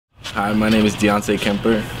Hi, my name is Deante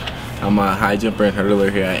Kemper. I'm a high jumper and hurdler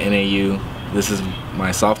here at NAU. This is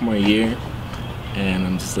my sophomore year, and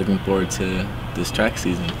I'm just looking forward to this track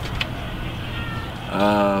season.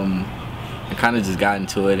 I kind of just got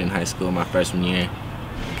into it in high school my freshman year.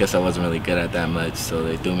 I guess I wasn't really good at that much, so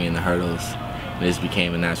they threw me in the hurdles, and it just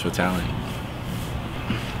became a natural talent.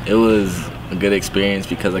 It was a good experience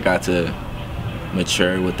because I got to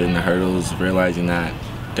mature within the hurdles, realizing that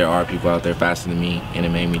there are people out there faster than me, and it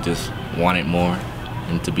made me just want it more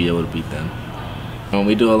and to be able to beat them.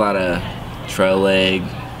 We do a lot of trail leg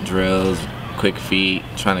drills, quick feet,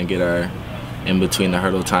 trying to get our in between the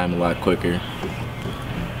hurdle time a lot quicker.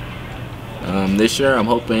 This year I'm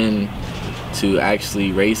hoping to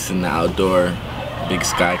actually race in the outdoor Big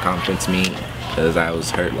Sky conference meet because I was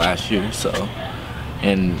hurt last year,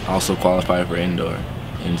 and also qualify for indoor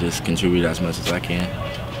and just contribute as much as I can.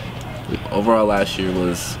 Overall, last year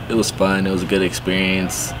was fun. It was a good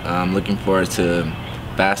experience. I'm looking forward to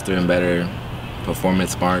faster and better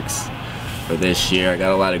performance marks for this year. I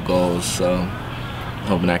got a lot of goals, so I'm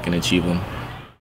hoping I can achieve them.